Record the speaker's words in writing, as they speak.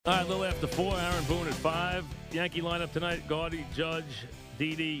All right, a little after 4, Aaron Boone at 5. Yankee lineup tonight, Gaudy, Judge,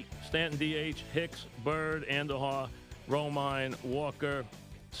 Didi, Stanton, DH, Hicks, Bird, Andujar, Romine, Walker,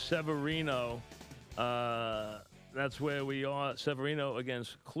 Severino. That's where we are. Severino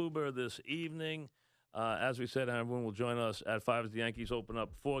against Kluber this evening. As we said, Aaron Boone will join us at 5 as the Yankees open up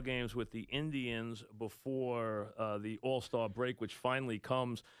 4 games with the Indians before the All-Star break, which finally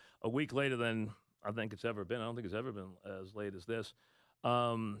comes a week later than I think it's ever been. I don't think it's ever been as late as this.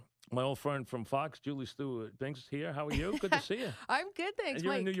 My old friend from Fox, Julie Stewart-Binks, here. How are you? Good to see you. I'm good, thanks, and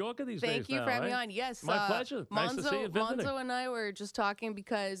you're Mike. in New York these days Thank you now, for having me right? on. Yes. My pleasure. Nice to see you visiting. Monzo and I were just talking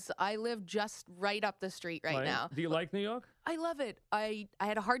because I live just right up the street right now. Do you like New York? I love it. I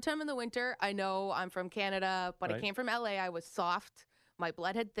had a hard time in the winter. I know I'm from Canada, but I came from L.A. I was soft. My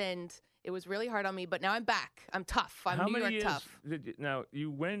blood had thinned. It was really hard on me, but now I'm back. I'm tough. I'm New York tough. Now,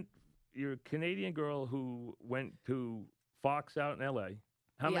 you're a Canadian girl who went to Fox out in L.A.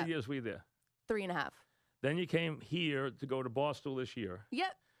 How many years were you there? 3.5. Then you came here to go to Barstool this year.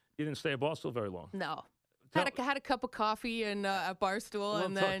 Yep. You didn't stay at Barstool very long. No. Had a cup of coffee and at Barstool,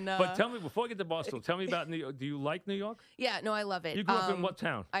 and then. But tell me, before we get to Barstool, tell me about New York. Do you like New York? Yeah, no, I love it. You grew up in what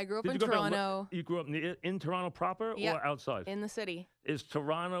town? I grew up in Toronto. You grew up in Toronto proper or outside? In the city. Is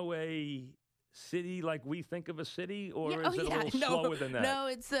Toronto a city like we think of a city, or is it a little slower than that? No,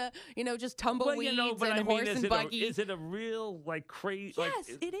 it's just tumbleweeds and horse and buggy. Is it a real crazy?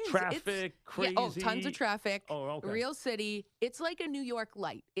 Yes, it is. Traffic, crazy. Tons of traffic. Oh, okay. Real city. It's like a New York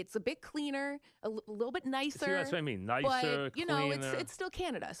light. It's a bit cleaner, a little bit nicer. See, that's what I mean. Nicer, but, cleaner. it's still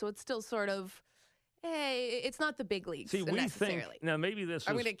Canada, so it's still sort of. Hey, it's not the big leagues. See, we think now maybe this.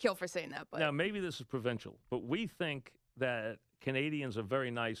 I'm going to kill for saying that, but now maybe this is provincial, but we think that Canadians are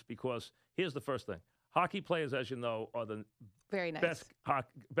very nice because here's the first thing. Hockey players, as you know, are the very nice.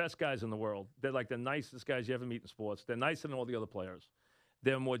 best guys in the world. They're like the nicest guys you ever meet in sports. They're nicer than all the other players.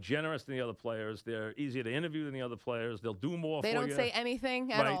 They're more generous than the other players. They're easier to interview than the other players. They'll do more for you. They don't say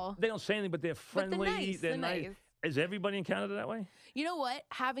anything at all. They don't say anything, but they're friendly. But they're nice. Is everybody in Canada that way? You know what?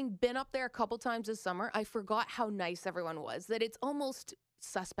 Having been up there a couple times this summer, I forgot how nice everyone was, that it's almost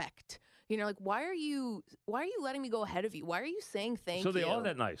suspect. Why are you letting me go ahead of you? Why are you saying thank you? So they are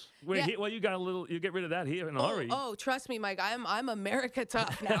that nice. You got you get rid of that here in a hurry. Oh, trust me, Mike. I'm America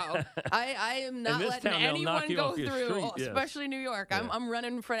tough now. I am not letting anyone go through, especially New York. Yeah. I'm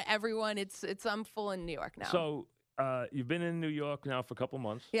running in front of everyone. I'm full in New York now. So you've been in New York now for a couple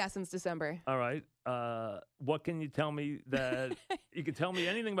months. Yeah, since December. All right. What can you tell me that you can tell me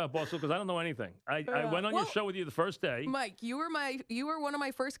anything about Boston? Because I don't know anything. I went on your show with you the first day. Mike, you were one of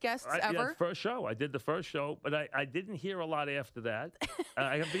my first guests ever. Yeah, first show. I did the first show, but I didn't hear a lot after that.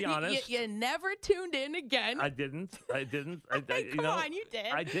 I have to be honest. You never tuned in again. I didn't. Come on, you did.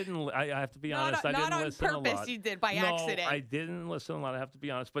 I didn't. I have to be honest. I didn't listen a lot. Not on purpose. You did by accident. I didn't listen a lot. I have to be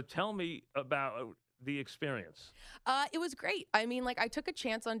honest. But tell me about the experience. It was great. I mean, I took a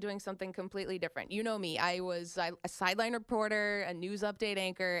chance on doing something completely different. You know me. I was a sideline reporter, a news update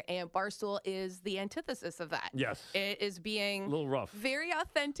anchor, and Barstool is the antithesis of that. Yes. It is being a little rough, very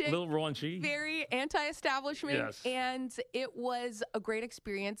authentic, a little raunchy, very anti-establishment. Yes. And it was a great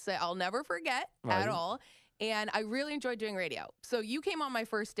experience that I'll never forget at all. And I really enjoyed doing radio. So you came on my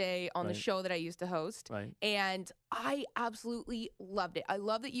first day on the show that I used to host. Right. And I absolutely loved it. I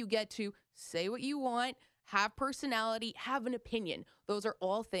love that you get to say what you want, have personality, have an opinion. Those are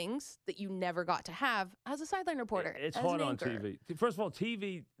all things that you never got to have as a sideline reporter. It's hard on TV. First of all,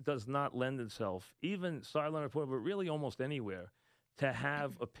 TV does not lend itself, even sideline reporter, but really almost anywhere, to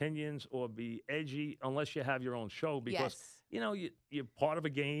have opinions or be edgy unless you have your own show because you're part of a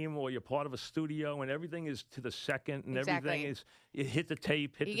game or you're part of a studio and everything is to the second and everything is you hit the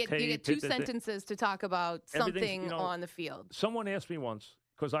tape, hit the tape. You get two sentences to talk about something on the field. Someone asked me once,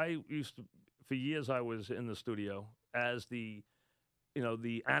 because I used to, for years I was in the studio as the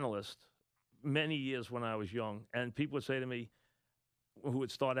analyst many years when I was young, and people would say to me, who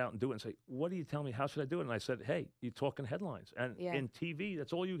would start out and do it and say, what do you tell me? How should I do it? And I said, hey, you're talking headlines. And in TV,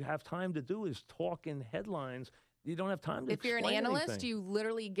 that's all you have time to do is talk in headlines. You don't have time to If you're an explain analyst, anything. you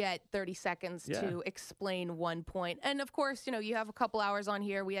literally get 30 seconds to explain one point. And of course, you have a couple hours on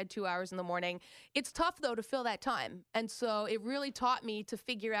here. We had 2 hours in the morning. It's tough, though, to fill that time. And so it really taught me to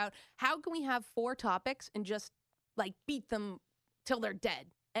figure out how can we have 4 topics and just beat them till they're dead.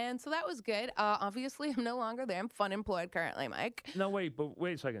 And so that was good. Obviously, I'm no longer there. I'm fun employed currently, Mike. No, wait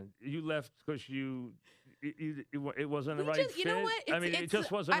a second. You left because it wasn't the right fit? You know what? It just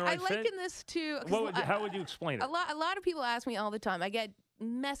wasn't the right fit? I liken this to... How would you explain it? A lot of people ask me all the time. I get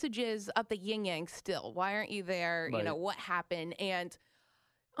messages up the yin-yang still. Why aren't you there? Right. What happened? And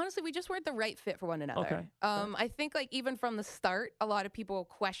Honestly, we just weren't the right fit for one another. Okay. I think like even from the start, a lot of people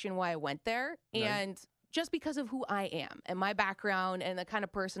question why I went there, Right. and just because of who I am and my background and the kind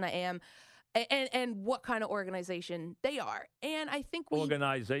of person I am, and what kind of organization they are. And I think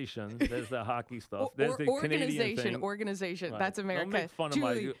Organization. There's the hockey stuff. There's the Canadian thing. Organization. Right. That's America. Don't make fun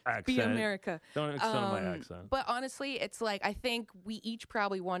Julie, of my accent. Be America. Don't make fun of my accent. But honestly, it's like I think we each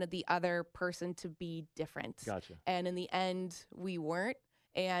probably wanted the other person to be different. Gotcha. And in the end, we weren't.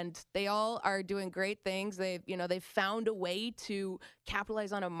 And they all are doing great things. They've found a way to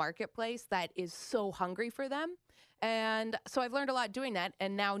capitalize on a marketplace that is so hungry for them. And so I've learned a lot doing that.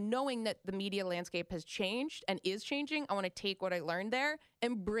 And now knowing that the media landscape has changed and is changing, I want to take what I learned there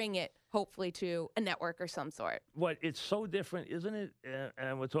and bring it hopefully to a network or some sort. What, it's so different, isn't it?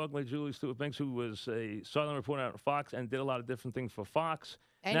 And we're talking with Julie Stewart-Binks, who was a Southern reporter out at Fox and did a lot of different things for Fox.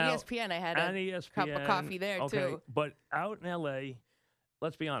 And now, ESPN, I had a cup of coffee there too. But out in L.A.,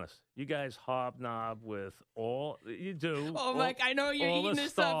 let's be honest. You guys hobnob with all you do. Oh, Mike, I know you're eating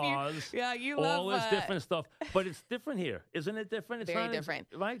this stars, stuff. You all love this different stuff. But it's different here, isn't it? Different. It's very not different,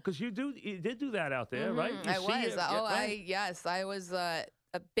 right? Because you did do that out there, right? I was. I was a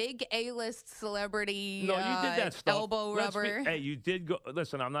big A-list celebrity. No, you did that stuff. Elbow rubber. Hey, you did go.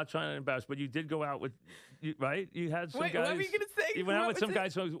 Listen, I'm not trying to embarrass, but you did go out with. Right? You had some guys. What were you going to say? You went out with some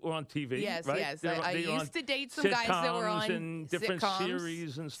guys who were on TV. Yes, right? yes. I used to date some guys that were on and different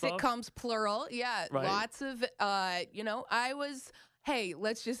series and stuff. Sitcoms, plural. Yeah, right. Lots of. I was. Hey,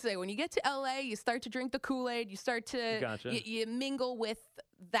 let's just say when you get to LA, you start to drink the Kool-Aid. You start to Gotcha. you mingle with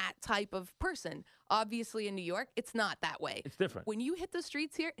that type of person. Obviously, in New York, it's not that way. It's different. When you hit the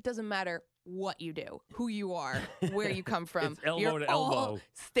streets here, it doesn't matter what you do, who you are, where you come from. It's elbow You're to all elbow.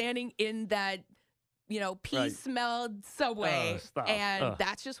 Standing in that. Pea-smelled subway, and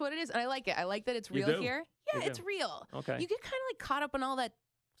that's just what it is. And I like it. I like that it's real here. Yeah, it's real. Okay. You get kind of like caught up in all that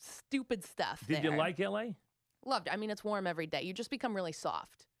stupid stuff. Did you like LA? Loved it. I mean, it's warm every day. You just become really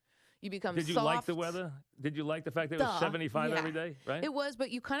soft. You become Did you soft. like the weather? Did you like the fact that it was 75 every day, right? It was,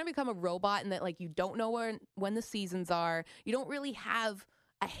 but you kind of become a robot in that, like, you don't know when the seasons are. You don't really have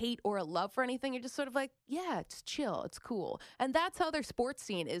a hate or a love for anything. You're just sort of like, yeah, it's chill. It's cool. And that's how their sports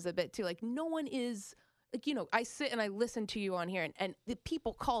scene is a bit, too. Like, no one is... Like, I sit and I listen to you on here, and the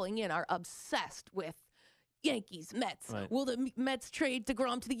people calling in are obsessed with Yankees, Mets. Right. Will the Mets trade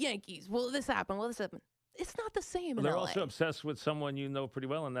DeGrom to the Yankees? Will this happen? Will this happen? It's not the same in They're LA. also obsessed with someone you know pretty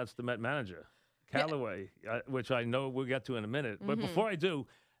well, and that's the Met manager, Callaway, which I know we'll get to in a minute. But before I do,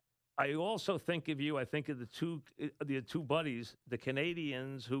 I also think of you. I think of the two buddies, the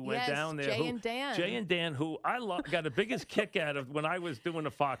Canadians who went down there. Jay and Dan. Jay and Dan, who I got the biggest kick out of when I was doing the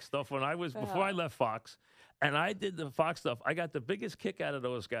Fox stuff. Before I left Fox, and I did the Fox stuff. I got the biggest kick out of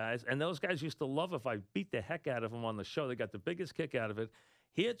those guys, and those guys used to love if I beat the heck out of them on the show. They got the biggest kick out of it.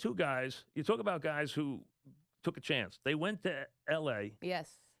 Here, two guys. You talk about guys who took a chance. They went to L.A. Yes.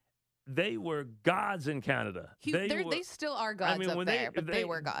 They were gods in Canada. They still are gods up there, but they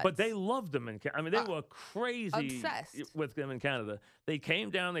were gods. But they loved them they were crazy obsessed with them in Canada. They came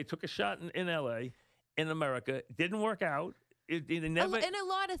down, they took a shot in L.A., in America. It didn't work out. It never, and a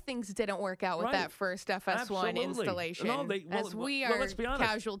lot of things didn't work out with that first FS1 Absolutely. installation. No, we are let's be honest.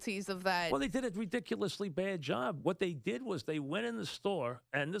 Casualties of that. Well, they did a ridiculously bad job. What they did was they went in the store,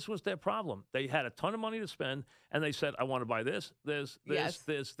 and this was their problem. They had a ton of money to spend, and they said, I want to buy this, this,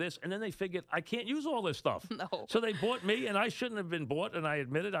 and then they figured, I can't use all this stuff. No. So they bought me, and I shouldn't have been bought, and I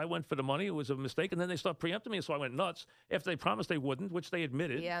admitted I went for the money. It was a mistake, and then they started preempting me, so I went nuts after they promised they wouldn't, which they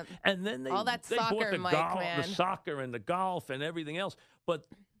admitted. Yeah. And then they all that soccer, bought the man. the soccer and the golf and everything else. But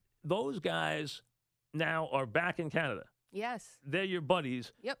those guys now are back in Canada. Yes. They're your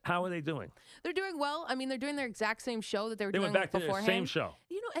buddies. Yep. How are they doing? They're doing well. I mean, they're doing their exact same show that they were doing back beforehand. To the same show.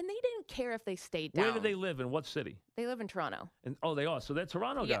 And they didn't care if they stayed down. Where do they live? In what city? They live in Toronto. And they are. So they're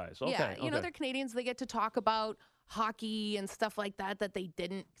Toronto guys. Okay. Yeah. They're Canadians. They get to talk about hockey and stuff like that they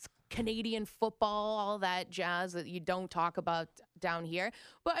didn't. Canadian football, all that jazz that you don't talk about down here.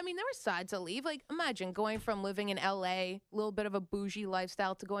 But, I mean, there were sides to leave. Like, imagine going from living in L.A., a little bit of a bougie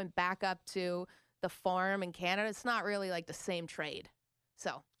lifestyle, to going back up to the farm in Canada. It's not really like the same trade.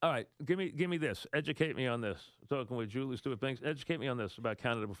 So. All right. Give me this. Educate me on this. I'm talking with Julie Stewart-Binks. Educate me on this about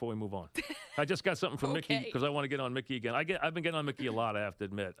Canada before we move on. I just got something from Mickey because I want to get on Mickey again. I've been getting on Mickey a lot, I have to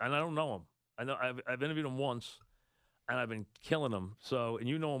admit. And I don't know him. I know I've interviewed him once. And I've been killing them. And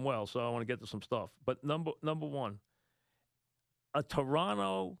you know him well, so I want to get to some stuff. But number one, a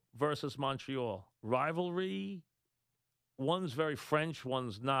Toronto versus Montreal rivalry. One's very French,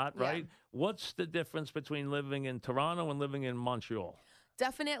 one's not, right? What's the difference between living in Toronto and living in Montreal?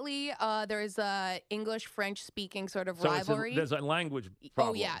 definitely there is a English-French speaking sort of So rivalry. there's a language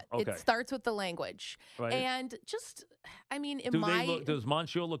problem. Oh, yeah. Okay. It starts with the language. Right. And just, I mean, Does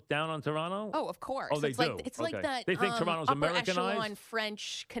Montreal look down on Toronto? Oh, of course. Oh, they it's do. Like, it's like Okay. that They think Toronto's upper Americanized? echelon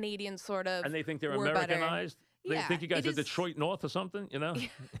French, Canadian sort of. And they think they're we're better. Americanized? They Yeah, think you guys it are is- Detroit North or something, you know?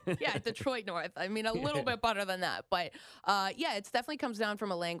 Yeah, Detroit North. I mean, a little bit better than that. But yeah, it definitely comes down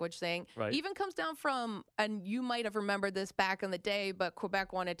from a language thing. Right. Even comes down from, and you might have remembered this back in the day, but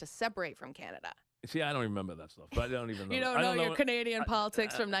Quebec wanted to separate from Canada. See, I don't remember that stuff. But I don't even know. You don't I know know your Canadian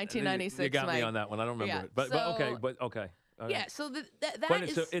politics from 1996, You got me Mike. on that one. I don't remember Yeah, it. But okay. All right. Yeah, so that But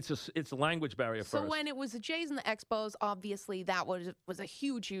is... it's a language barrier So first. when it was the Jays and the Expos, obviously that was a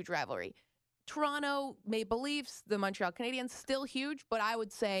huge rivalry. Toronto Maple Leafs, the Montreal Canadiens, still huge, but I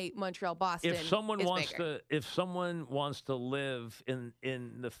would say Montreal Boston. If someone is wants bigger. to live in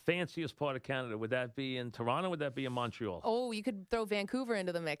the fanciest part of Canada, would that be in Toronto? Would that be in Montreal? Oh, you could throw Vancouver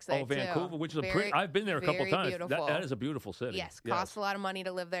into the mix there, Oh, Vancouver, too. which is Very, I've been there a couple very times. Beautiful. That is a beautiful city. Yes, costs a lot of money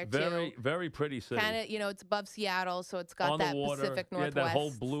to live there, Very, too. very pretty city. Kind of, it's above Seattle, so it's got On that the water, Pacific Northwest. that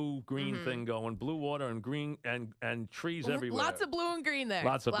whole blue-green thing going. Blue water and green and trees everywhere. Lots of blue and green there.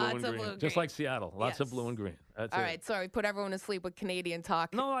 Lots of blue and green. Just like Seattle. Lots of Yes. blue and green. That's All it. right, sorry, put everyone to sleep with Canadian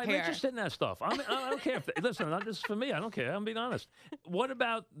talk. No, I'm here. interested in that stuff. I don't care. Listen, this is for me. I don't care. I'm being honest. What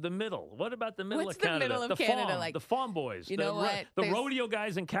about the middle? What about the middle What's of the Canada? middle of Canada farm, like? The farm boys. You know what? The There's- rodeo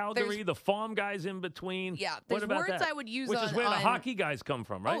guys in Calgary, the farm guys in between. Yeah, What there's about words that? I would use Which on- is where the on- hockey guys come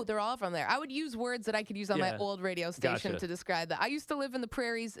from, right? Oh, they're all from there. I would use words that I could use on my Yeah. old radio station Gotcha. to describe that. I used to live in the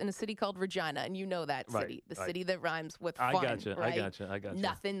prairies in a city called Regina, and you know that Right, city, the right. city that rhymes with I fun. gotcha. Right? I gotcha.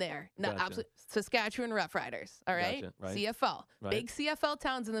 Nothing there. No, Gotcha. absolute Saskatchewan Rough Riders. All right? Gotcha, right. CFL. Right. Big CFL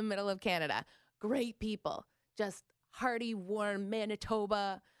towns in the middle of Canada. Great people. Just hearty, warm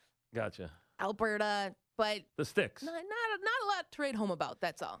Manitoba, Gotcha. Alberta, but The sticks. not a lot to write home about.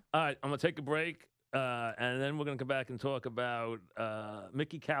 That's all. All right, I'm going to take a break, and then we're going to come back and talk about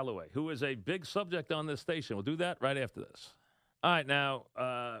Mickey Callaway, who is a big subject on this station. We'll do that right after this. All right, now,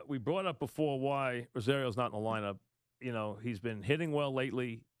 we brought up before why Rosario's not in the lineup. You know, he's been hitting well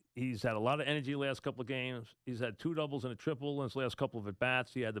lately. He's had a lot of energy last couple of games. He's had 2 doubles and a triple in his last couple of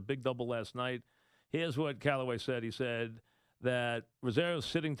at-bats. He had the big double last night. Here's what Callaway said. He said that Rosario's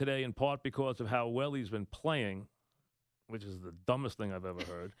sitting today in part because of how well he's been playing, which is the dumbest thing I've ever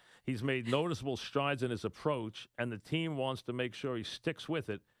heard. He's made noticeable strides in his approach, and the team wants to make sure he sticks with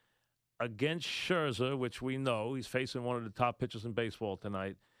it. Against Scherzer, which we know, he's facing one of the top pitchers in baseball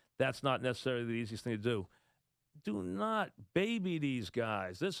tonight. That's not necessarily the easiest thing to do. Do not baby these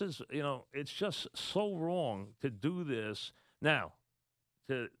guys. This is, it's just so wrong to do this. Now,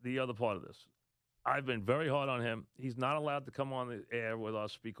 to the other part of this. I've been very hard on him. He's not allowed to come on the air with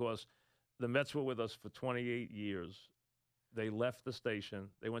us because the Mets were with us for 28 years. They left the station.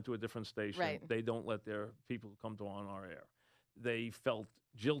 They went to a different station. Right. They don't let their people come on our air. They felt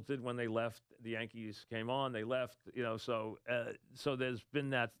jilted when they left. The Yankees came on. They left. So there's been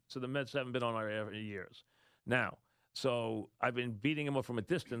that. So the Mets haven't been on our air for years. Now, so I've been beating him up from a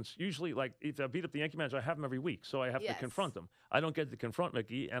distance. Usually, like, if I beat up the Yankee manager, I have him every week, so I have to confront him. I don't get to confront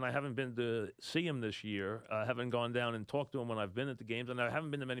Mickey, and I haven't been to see him this year. I haven't gone down and talked to him when I've been at the games, and I haven't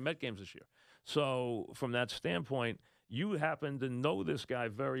been to many Met games this year. So from that standpoint, you happen to know this guy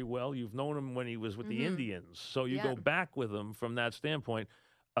very well. You've known him when he was with the Indians, so you go back with him from that standpoint.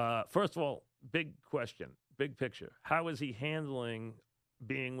 First of all, big question, big picture. How is he handling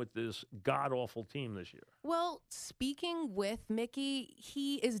being with this god-awful team this year? Well, speaking with Mickey,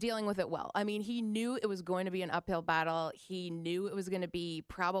 he is dealing with it well. I mean, he knew it was going to be an uphill battle. He knew it was going to be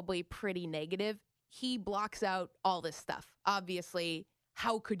probably pretty negative. He blocks out all this stuff. Obviously,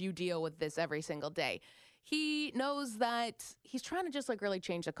 how could you deal with this every single day? He knows that he's trying to just really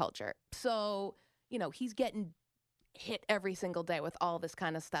change the culture. So, he's getting hit every single day with all this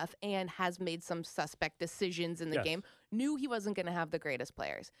kind of stuff and has made some suspect decisions in the game. Knew he wasn't going to have the greatest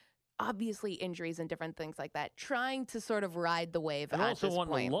players. Obviously, injuries and different things like that. Trying to sort of ride the wave and at also this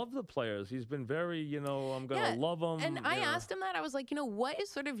wanting point. to love the players. He's been very, I'm going to love them. And I asked him that. I was like, what is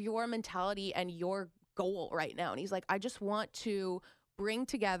sort of your mentality and your goal right now? And he's like, I just want to bring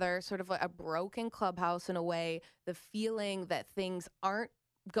together sort of a broken clubhouse in a way, the feeling that things aren't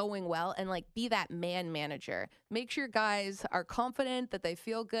going well, and be that man manager. Make sure guys are confident, that they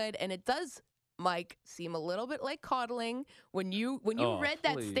feel good. And it does, Mike, seem a little bit like coddling when you read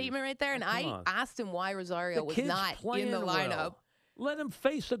that statement right there. And I asked him why Rosario was not in the lineup. Well. Let him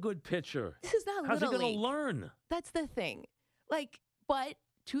face a good pitcher. This is not How's Little he going League. to learn? That's the thing. But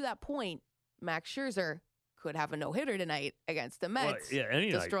to that point, Max Scherzer could have a no-hitter tonight against the Well, Mets. yeah,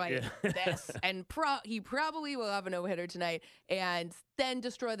 any destroy night. this. And he probably will have a no-hitter tonight and then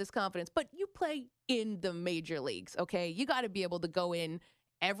destroy this confidence. But you play in the major leagues, okay? You got to be able to go in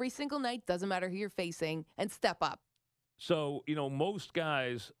every single night, doesn't matter who you're facing, and step up. So, most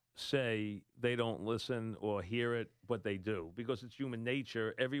guys say they don't listen or hear it, but they do because it's human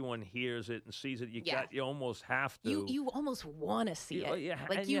nature. Everyone hears it and sees it. You almost have to. You almost want to see it. Yeah,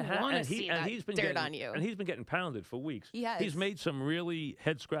 like you want to see that dirt on you. And he's been getting pounded for weeks. He's made some really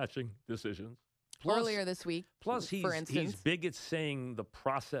head-scratching decisions. Earlier this week, plus for instance. He's big at saying the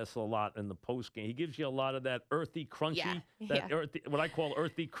process a lot in the post game. He gives you a lot of that earthy, crunchy, earthy, what I call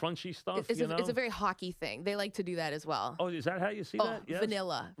earthy, crunchy stuff. It's a very hockey thing. They like to do that as well. Oh, is that how you see that? Yes?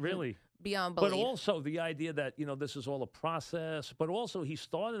 Vanilla. Really? Beyond belief. But also the idea that, this is all a process. But also he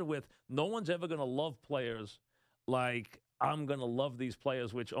started with no one's ever going to love players like I'm going to love these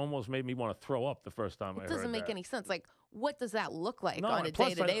players, which almost made me want to throw up the first time I heard that. It doesn't make any sense. Like, what does that look like on a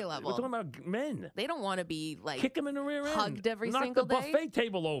day-to-day level? We're talking about men. They don't want to be, like, kick them in the rear end. Hugged every single day. Knock the buffet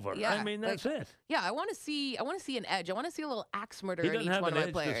table over. Yeah, I mean, that's it. Yeah, I want to see an edge. I want to see a little axe murder in each one of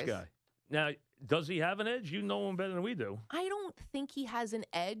my players. He doesn't have an edge, this guy. Now, does he have an edge? You know him better than we do. I don't think he has an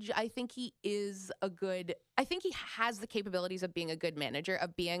edge. I think he has the capabilities of being a good manager,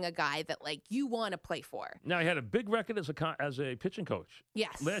 of being a guy that, like, you want to play for. Now, he had a big record as a pitching coach.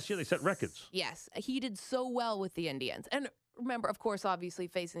 Yes. Last year, they set records. Yes. He did so well with the Indians. And remember, of course, obviously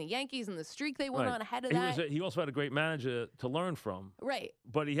facing the Yankees and the streak they went on ahead of that. He also had a great manager to learn from. Right.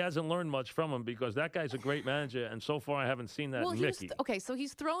 But he hasn't learned much from him because that guy's a great manager, and so far I haven't seen that in Mickey. So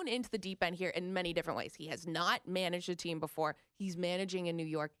he's thrown into the deep end here in many different ways. He has not managed a team before. He's managing in New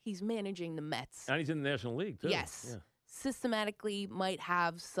York. He's managing the Mets. And he's in the National League, too. Yes. Yeah. Systematically might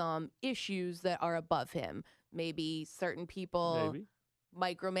have some issues that are above him. Maybe certain people... Maybe.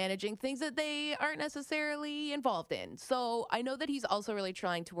 Micromanaging things that they aren't necessarily involved in. So I know that he's also really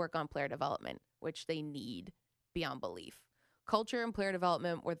trying to work on player development, which they need beyond belief. Culture and player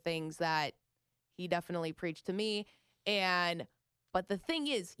development were things that he definitely preached to me. But the thing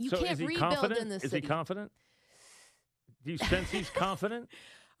is, you can't rebuild in this city. Is he confident? Do you sense he's confident?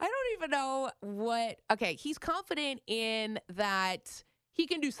 I don't even know what. Okay, he's confident in that he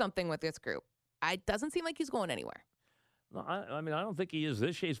can do something with this group. It doesn't seem like he's going anywhere. No, I mean, I don't think he is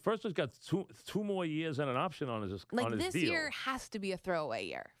this year. First, he's got two more years and an option on his deal. Like, this year has to be a throwaway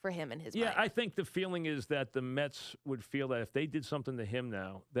year for him and his mind. Yeah, I think the feeling is that the Mets would feel that if they did something to him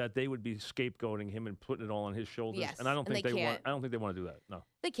now, that they would be scapegoating him and putting it all on his shoulders. Yes, and I don't think they want. I don't think they want to do that. No,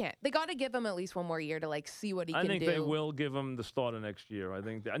 they can't. They got to give him at least one more year to, like, see what he can do. I think they will give him the start of next year. I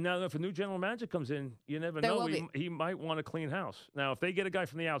think now if a new general manager comes in, you never know. He might want a clean house. Now, if they get a guy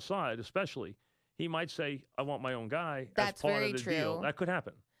from the outside, especially. He might say, I want my own guy as part of the deal. That could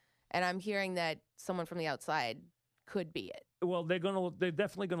happen. And I'm hearing that someone from the outside could be it. Well, they're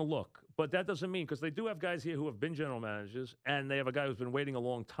definitely going to look. But that doesn't mean, because they do have guys here who have been general managers, and they have a guy who's been waiting a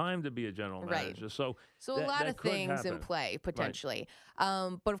long time to be a general manager. So a lot of things in play, potentially.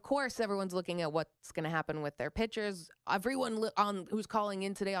 Right. But, of course, everyone's looking at what's going to happen with their pitchers. Everyone who's calling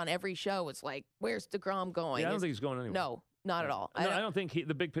in today on every show is like, where's DeGrom going? Yeah, I don't think he's going anywhere. No. Not at all. No, I don't think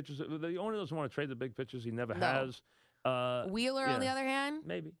the big pitchers. The owner doesn't want to trade the big pitchers. He never has. Wheeler, on the other hand,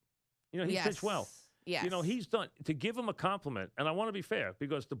 maybe. He pitched well. Yes. He's done. To give him a compliment, and I want to be fair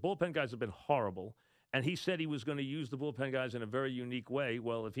because the bullpen guys have been horrible. And he said he was going to use the bullpen guys in a very unique way.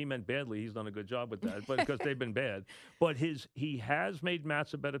 Well, if he meant badly, he's done a good job with that, but because they've been bad. But he has made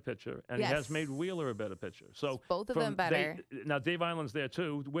Matz a better pitcher, and he has made Wheeler a better pitcher. So both of them better. Now Dave Island's there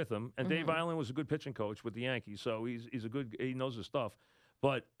too with him, and Dave Island was a good pitching coach with the Yankees, so he knows his stuff.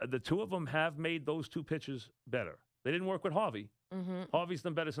 But the two of them have made those two pitchers better. They didn't work with Harvey. Harvey's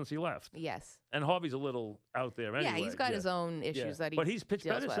done better since he left. Yes. And Harvey's a little out there anyway. Yeah, he's got his own issues that he But he's pitched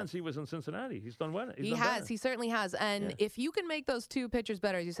better with. since he was in Cincinnati. He's done well. He has. He certainly has. And if you can make those two pitchers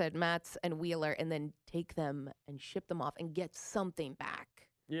better, as you said, Matz and Wheeler, and then take them and ship them off and get something back.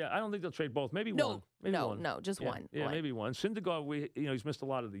 Yeah, I don't think they'll trade both. Maybe one. Maybe one. No, just one. Yeah, maybe one. Syndergaard, he's missed a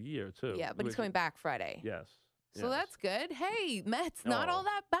lot of the year, too. Yeah, but he's coming back Friday. Yes. So that's good. Hey, Mets, not all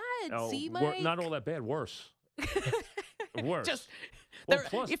that bad. See, Mike? Not all that bad. Worse. Worse.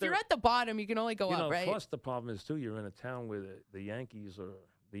 If you're at the bottom, you can only go up, right? Plus, the problem is, too, you're in a town where the Yankees are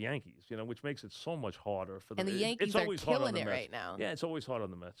the Yankees, which makes it so much harder for them. And the Yankees are killing it right now. Yeah, it's always hard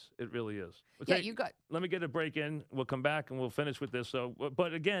on the Mets. It really is. Let me get a break in. We'll come back, and we'll finish with this. So,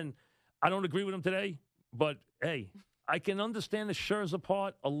 but again, I don't agree with him today, but, hey, I can understand the Scherzer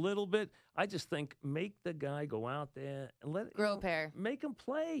part a little bit. I just think make the guy go out there and grow a pair. Make him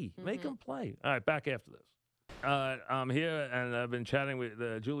play. Make him play. All right, back after this. I'm here, and I've been chatting with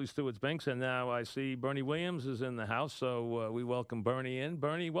Julie Stewart-Binks, and now I see Bernie Williams is in the house, so we welcome Bernie in.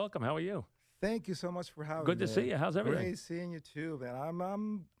 Bernie, welcome. How are you? Thank you so much for having me. Good to see you. How's everything? Great seeing you too, man.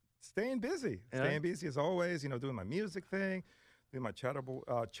 I'm staying busy. Staying busy as always. Doing my music thing, doing my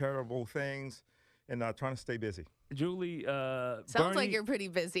charitable things, and trying to stay busy. Julie, Sounds Bernie, like you're pretty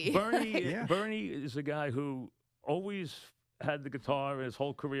busy. Bernie, Bernie is a guy who always had the guitar his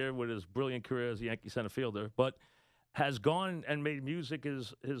whole career with his brilliant career as a Yankee center fielder, but has gone and made music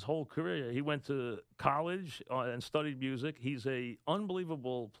his whole career. He went to college and studied music. He's a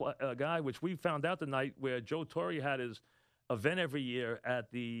unbelievable guy, which we found out the night where Joe Torre had his event every year at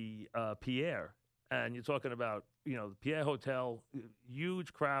the Pierre. And you're talking about, the Pierre Hotel,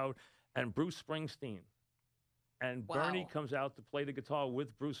 huge crowd, and Bruce Springsteen. And Bernie comes out to play the guitar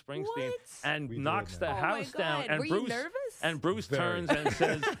with Bruce Springsteen and knocks the house down. And Were you nervous? And Bruce turns and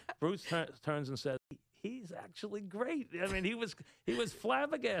says, turns and says, he's actually great. I mean, he was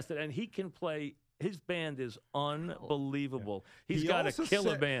flabbergasted, and he can play. His band is unbelievable. He's got a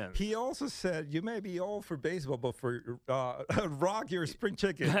killer band. He also said, "You may be old for baseball, but for rock, you're a spring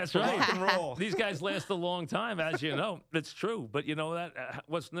chicken." That's right. Rock and roll. These guys last a long time, as you know. It's true. But you know that.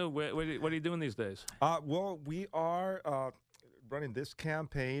 What's new? What are you doing these days? Well, we are running this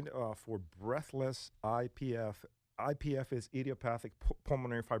campaign for breathless IPF. IPF is idiopathic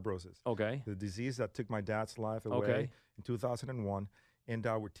pulmonary fibrosis. Okay. The disease that took my dad's life away in 2001. And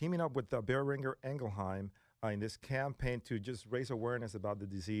we're teaming up with Boehringer Ingelheim in this campaign to just raise awareness about the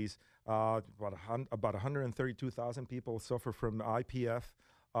disease. About 132,000 people suffer from IPF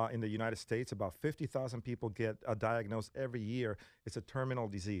in the United States. About 50,000 people get diagnosed every year. It's a terminal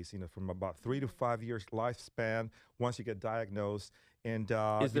disease, from about 3 to 5 years lifespan once you get diagnosed. And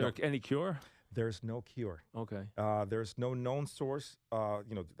is there any cure? There's no cure. Okay. There's no known source,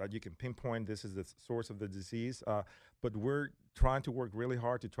 that you can pinpoint this is the source of the disease. But we're trying to work really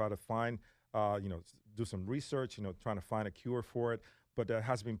hard to try to find, do some research, trying to find a cure for it. But it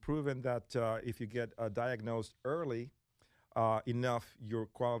has been proven that if you get diagnosed early enough, your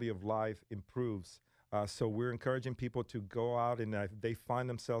quality of life improves. So we're encouraging people to go out and if they find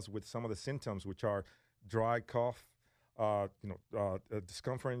themselves with some of the symptoms, which are dry cough,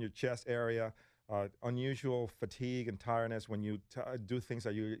 discomfort in your chest area, unusual fatigue and tiredness when you do things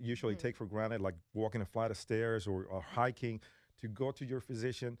that you usually take for granted, like walking a flight of stairs or hiking, to go to your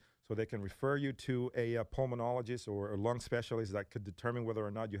physician so they can refer you to a pulmonologist or a lung specialist that could determine whether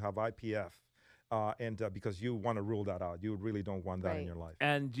or not you have IPF. Because you want to rule that out. You really don't want that in your life.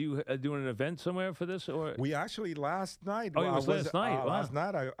 And you doing an event somewhere for this? Or we actually last night. Oh, it was last night. Wow. Last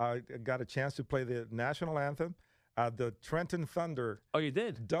night I got a chance to play the national anthem at the Trenton Thunder. Oh, you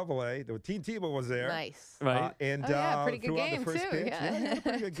did? AA. The Tim Tebow was there. Nice. Right. And pretty good game the first too. pitch, Yeah.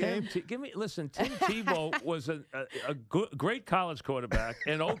 pretty good game. Listen, Tim Tebow was a great college quarterback,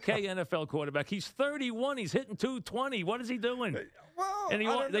 an okay NFL quarterback. He's 31. He's hitting 220. What is he doing? Well,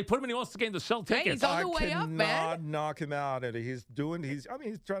 And they put him in the All-Star game to sell tickets. He's on the way up, man. I cannot knock him out. And he's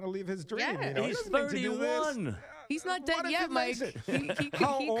trying to live his dream. Yeah. He's He doesn't need to do this. 31. He's not What dead if yet, he Mike. makes it? He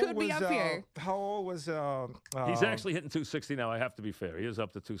How could be old up here. How old was? He's actually hitting 260 now. I have to be fair. He is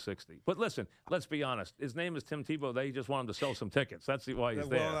up to 260. But listen, let's be honest. His name is Tim Tebow. They just want him to sell some tickets. That's why he's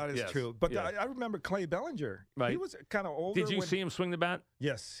there. Well, that is true. But I remember Clay Bellinger. Right. He was kind of older. Did you see him swing the bat?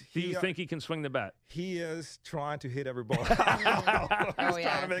 Yes. Do you think he can swing the bat? He is trying to hit every ball. He's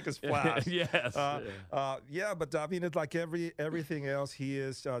trying to make us flash. Yes. But I mean, it's like everything else. He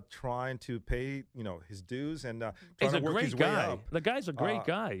is trying to pay, his dues and trying He's to a work great his way guy. up. The guy's a great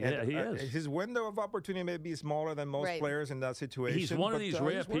guy. Yeah, he is. His window of opportunity may be smaller than most players in that situation. He's one of but, these he's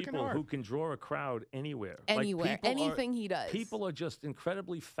rare working people hard. who can draw a crowd anywhere. Anywhere. Anything he does. People are just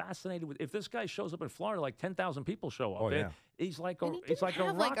incredibly fascinated with. If this guy shows up in Florida, like 10,000 people show up. Oh, yeah. He's like And he he's like didn't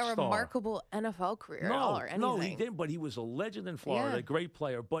a have rock like a star. remarkable NFL career at all or anything. No, he didn't. But he was a legend in Florida, Yeah. a great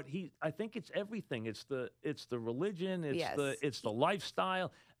player. But I think it's everything. It's the religion. It's Yes. the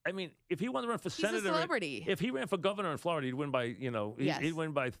lifestyle. I mean, if he wanted to run for He's a senator, celebrity. if he ran for governor in Florida, he'd win by he'd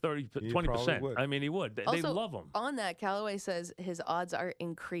win by 20%. would. I mean, he would. They Also, love him. On that, Callaway says his odds are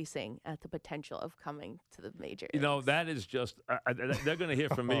increasing at the potential of coming to the major. That is just they're going to hear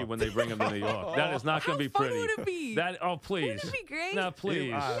from me when they bring him to New York. That is not going to be fun pretty. would it be? Please. Wouldn't it be great? No,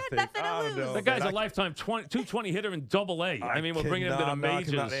 please. I got nothing to don't lose. know, The guy's man. a lifetime 220 hitter in AA. I mean, we're bringing him to the cannot knock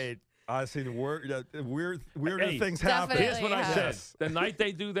him out. majors. Hey, I seen weirder Hey, things definitely. happen. Here's what I Yeah. said. Yes. The night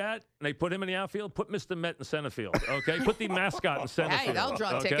they do that, and they put him in the outfield, put Mr. Met in center field, okay? Put the mascot in center Hey, field. they'll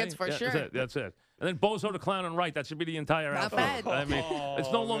draw okay? tickets for sure. That's it. And then Bozo the Clown on right. That should be the entire Not outfield. bad. I mean,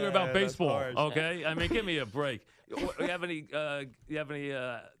 it's no longer about man, that's baseball, harsh. okay? I mean, give me a break. You have any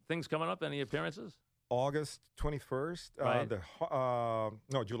things coming up? Any appearances? August 21st. Right.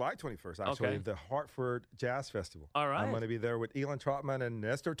 No, July 21st, actually, Okay. the Hartford Jazz Festival. All right. I'm going to be there with Elon Trotman and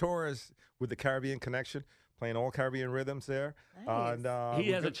Nestor Torres with the Caribbean Connection, playing all Caribbean rhythms there. Nice. And,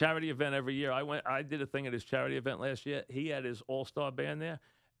 He has a charity event every year. I did a thing at his charity event last year. He had his all-star band there.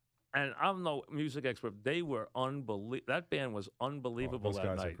 And I'm no music expert. They were unbelievable. That band was unbelievable those that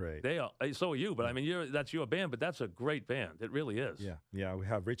guys are night. great. They are. So are you. But I mean, that's your band. But that's a great band. It really is. Yeah. We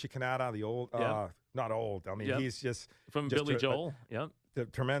have Richie Canada, the old, Yeah. not old. I mean, Yep. he's just From just Billy Joel.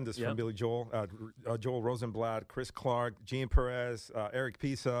 Yep. Tremendous Yep. from Billy Joel, Joel Rosenblatt, Chris Clark, Gene Perez, Eric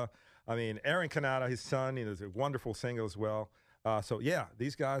Pisa. I mean, Aaron Canada, his son, is a wonderful singer as well. So yeah,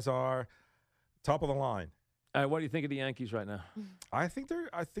 these guys are top of the line. All right. What do you think of the Yankees right now? I think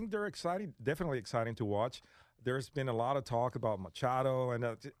they're exciting, definitely exciting to watch. There's been a lot of talk about Machado, and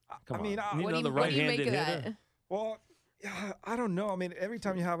Come I mean, on. You What know do the you, what do you right-handed make of hitter. that? well, yeah, I don't know. I mean, every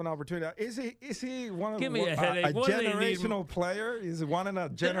time you have an opportunity, is he one of Give me a headache. a What do they need? generational player? Is one in a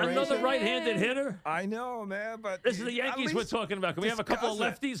generation? Another right-handed hitter. I know, man, but This is the at Yankees we're least talking about. Can we have a couple of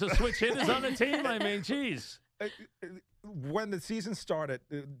discuss it. lefties or switch hitters on the team? I mean, geez. When the season started,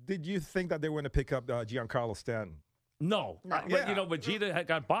 did you think that they were going to pick up Giancarlo Stanton? No. No. But, you know, but Jeter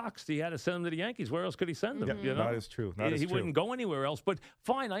got boxed. He had to send him to the Yankees. Where else could he send him? Yeah, You know? that is true. That is he true. wouldn't go anywhere else. But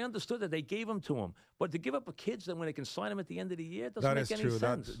fine, I understood that they gave him to him. But to give up a kid then when they can sign him at the end of the year doesn't That make is any true.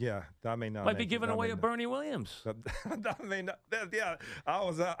 sense. That may not Might be make- giving that away may a not- Bernie Williams. That may not. Yeah,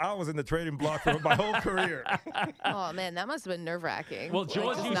 I was in the trading block for my whole career. Oh man, that must have been nerve wracking. Well,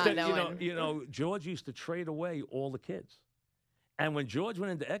 George just used not to, knowing. George used to trade away all the kids. And when George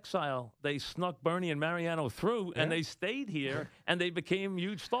went into exile, they snuck Bernie and Mariano through, and Yeah. they stayed here, and they became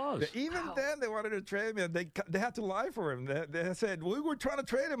huge stars. Even Wow. then, they wanted to trade me. And they had to lie for him. They said we were trying to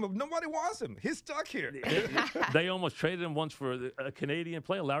trade him, but nobody wants him. He's stuck here. They almost traded him once for a Canadian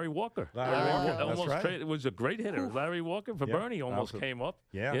player, Larry Walker. Larry Walker, that's almost right. traded. It was a great hitter. Larry Walker for Yeah, Bernie almost absolutely. came up.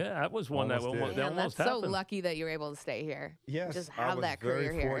 Yeah. that was one that Almost did. almost, that Man, almost that's so happened. lucky that you were able to stay here. Yes, Just I have was that very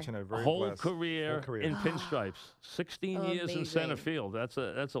career here. fortunate, very Whole blessed. career in pinstripes, 16 years in center Amazing. field. That's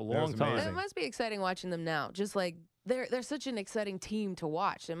a long was time. amazing. It must be exciting watching them now. Just like they're such an exciting team to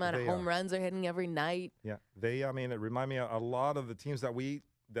watch. The amount of They home are. runs they're hitting every night. Yeah, I mean, it remind me a lot of the teams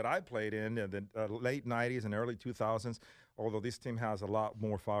that I played in the late '90s and early 2000s. Although this team has a lot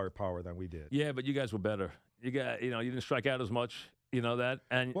more firepower than we did. Yeah, but you guys were better. You didn't strike out as much. You know that,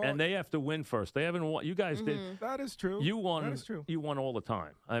 and Well- they have to win first. They haven't won. You guys did. That is true. You won. That is true. You won all the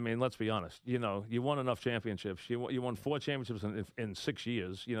time. I mean, let's be honest. You know, you won enough championships. You won 4 championships in 6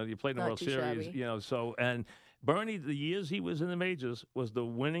 years. You know, you played in the Not World too Series. shabby. You know, so and Bernie, the years he was in the majors, was the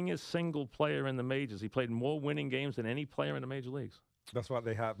winningest single player in the majors. He played more winning games than any player in the major leagues. That's why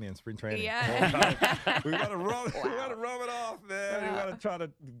they have me in spring training. Yeah. all the time. We gotta rub it off, man. We gotta try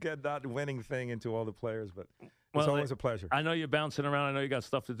to get that winning thing into all the players, but it's always a pleasure. I know you're bouncing around. I know you got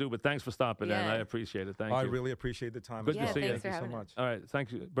stuff to do, but thanks for stopping in. Yeah. I appreciate it. Thank I you. really appreciate the time. Good to as well. see you. thanks Thank for you so having much. All right,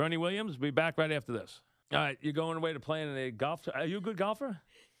 thank you, Bernie Williams. Be back right after this. All right, you're going away to play in a golf. Are you a good golfer?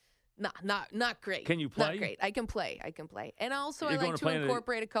 Not great. Can you play? Not great. I can play. And also You're I going like to play to in a-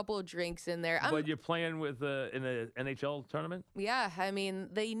 incorporate a couple of drinks in there. But you're playing with in an NHL tournament. Yeah, I mean,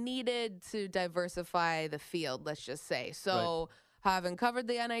 they needed to diversify the field, let's just say. So, having covered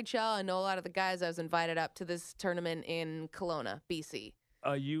the NHL, I know a lot of the guys. I was invited up to this tournament in Kelowna, BC.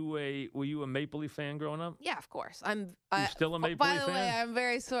 Were you a Maple Leaf fan growing up? Yeah, of course. I'm still a Maple By Leaf the way, fan? I'm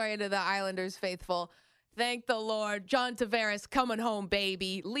very sorry to the Islanders faithful. Thank the Lord. John Tavares coming home,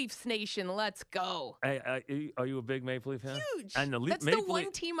 baby. Leafs Nation, let's go. Hey, are you a big Maple Leaf fan? Huge. And That's Maple the one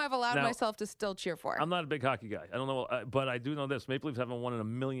Leaf- team I've allowed Now, myself to still cheer for. I'm not a big hockey guy. I don't know, but I do know this: Maple Leafs haven't won in a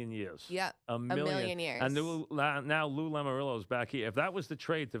million years. Yeah, a million years. And now Lou Lamoriello's back here. If that was the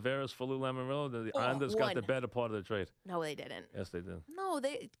trade, Tavares for Lou Lamoriello, the Islanders got the one. better part of the trade. No, they didn't. Yes, they did. No,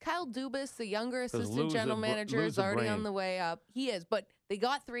 Kyle Dubas, the younger assistant Lou's general a manager, Lou's is a already brain. on the way up. He is, but they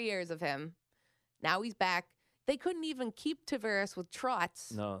got 3 years of him. Now he's back. They couldn't even keep Tavares with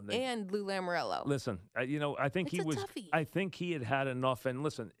Trotz and Lou Lamoriello. Listen, I think It's he a was. toughie. I think he had enough. And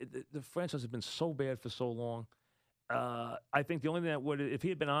listen, the franchise has been so bad for so long. I think the only thing that would, if he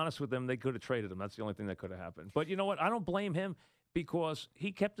had been honest with them, they could have traded him. That's the only thing that could have happened. But you know what? I don't blame him because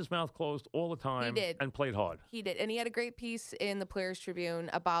he kept his mouth closed all the time did. and played hard. He did. And he had a great piece in the Players Tribune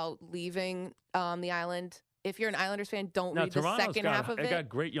about leaving the island. If you're an Islanders fan, don't Now, read the Toronto's second got, half of they it. got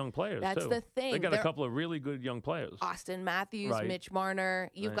great young players, That's too. the thing. They got a They're- couple of really good young players. Austin Matthews, Right. Mitch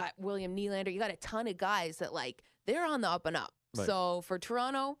Marner. You've Right. got William Nylander. You got a ton of guys that, they're on the up and up. Right. So for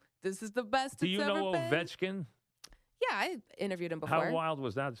Toronto, this is the best Do it's you ever know been. Ovechkin? Yeah, I interviewed him before. How wild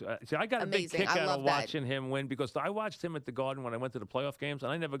was that? See, I got a big kick out of watching him win because I watched him at the Garden when I went to the playoff games,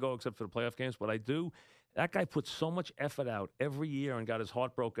 and I never go except for the playoff games, but I do. That guy put so much effort out every year and got his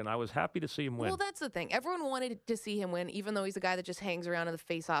heart broken. I was happy to see him win. Well, that's the thing. Everyone wanted to see him win, even though he's a guy that just hangs around in the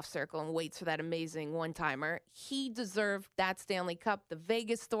face-off circle and waits for that amazing one-timer. He deserved that Stanley Cup. The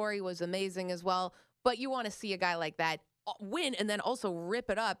Vegas story was amazing as well. But you want to see a guy like that win and then also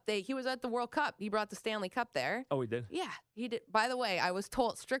rip it up. He was at the World Cup. He brought the Stanley Cup there. Oh, he did? Yeah, he did. By the way, I was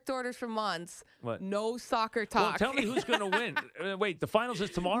told, strict orders from Mons. What? No soccer talk. Well, tell me who's going to win. Wait, the finals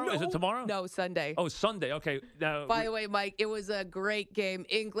is tomorrow? No, is it tomorrow? No, Sunday. Oh, Sunday. Okay. Now, by the way, Mike, it was a great game.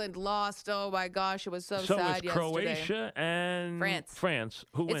 England lost. Oh, my gosh. It was so sad it's Croatia and France.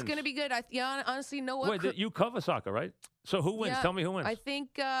 Who wins? It's going to be good. Honestly, no one. Wait, you cover soccer, right? So who wins? Yeah, Tell me who wins. I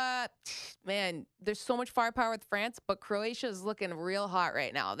think, man, there's so much firepower with France, but Croatia is looking real hot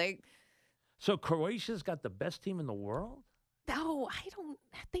right now. So Croatia's got the best team in the world? No,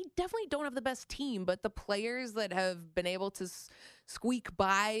 they definitely don't have the best team, but the players that have been able to squeak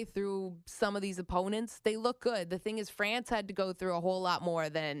by through some of these opponents, they look good. The thing is, France had to go through a whole lot more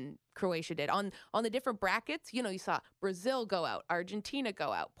than Croatia did. On the different brackets, you saw Brazil go out, Argentina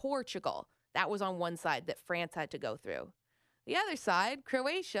go out, Portugal. That was on one side that France had to go through. The other side,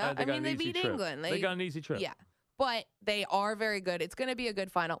 Croatia, they beat England. They got an easy trip. Yeah, but they are very good. It's going to be a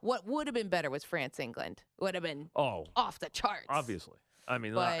good final. What would have been better was France-England. Would have been off the charts. Obviously. I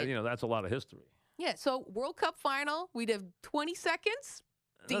mean, that's a lot of history. Yeah, so World Cup final, we'd have 20 seconds.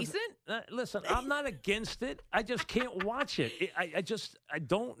 Decent. Listen, I'm not against it. I just can't watch it. I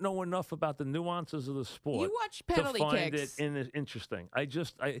don't know enough about the nuances of the sport. You watch penalty to find kicks. it interesting.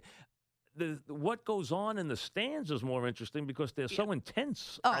 What goes on in the stands is more interesting because they're so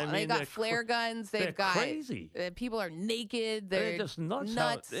intense. Oh, they got flare guns. They've got crazy. People are naked. They're just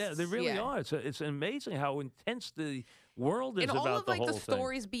nuts. They really are. It's amazing how intense the world is and about all of the whole the thing.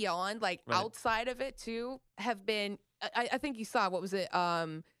 Stories beyond, outside of it too, have been. I think you saw, what was it?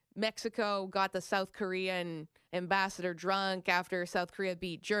 Mexico got the South Korean ambassador drunk after South Korea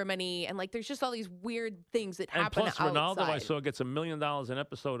beat Germany, and there's just all these weird things that happen outside. And plus, Ronaldo, I saw, gets $1 million an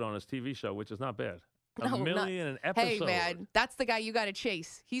episode on his TV show, which is not bad. $1 million an episode. Hey, man, that's the guy you got to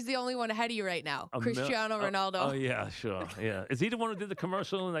chase. He's the only one ahead of you right now. Cristiano Ronaldo. Oh, yeah, sure. Yeah. Is he the one who did the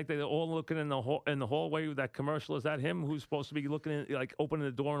commercial and they're all looking in the hallway with that commercial? Is that him who's supposed to be looking in, opening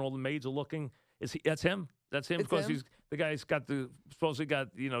the door and all the maids are looking? That's him? That's him because the guy's got supposedly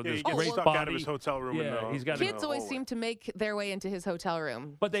got, this great stuck body. Out of his hotel room. Yeah, he's got Kids always seem to make their way into his hotel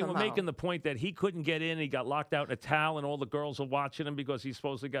room. But they were making the point that he couldn't get in. He got locked out in a towel, and all the girls are watching him because he's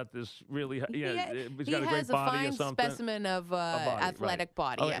supposedly got this really, he's got a great body or something. He has a fine specimen of athletic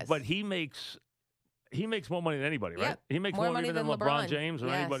body, yes. But he makes more money than anybody, right? Yep. He makes more money than LeBron James or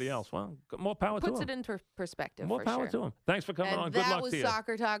yes. anybody else. Well, more power to him. Puts it into perspective. More power to him. Thanks for coming on. Good luck to you. That was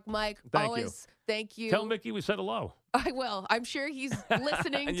Soccer Talk, Mike. Thank you. Tell Mickey we said hello. I will. I'm sure he's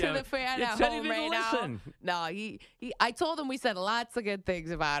listening to the fan at home right now. No, I told him we said lots of good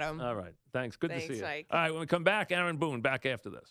things about him. All right. Thanks. Good to see you. Mike. All right. When we come back, Aaron Boone back after this.